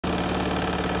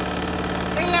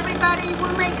everybody,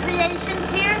 we make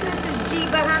creations here. This is G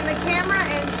behind the camera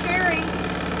and Sherri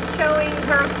showing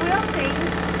her quilting.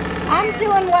 I'm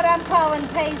doing what I'm calling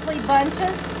Paisley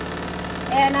Bunches,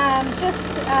 and I'm just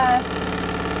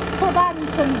providing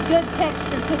some good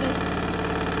texture to this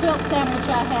quilt sandwich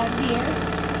I have here.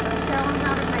 So tell them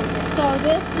how to make it. So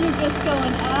this, you're just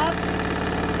going up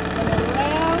and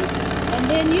around, and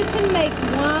then you can make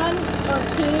 1 or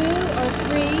 2 or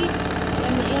 3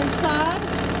 in the inside,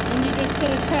 and you're just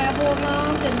going to travel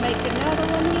along and make another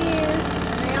one here.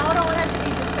 And they all don't have to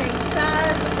be the same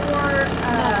size or...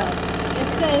 No.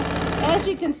 It's as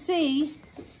you can see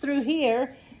through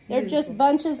here, they're just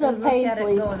bunches of Paisleys. Look at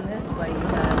it going this way, you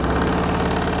guys.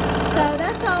 So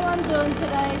that's all I'm doing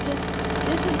today.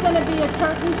 This is going to be a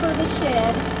curtain for the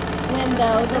shed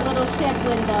window, the little shed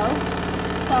window.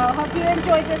 So hope you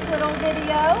enjoyed this little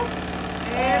video.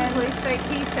 And please say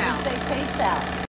peace out. Say peace out.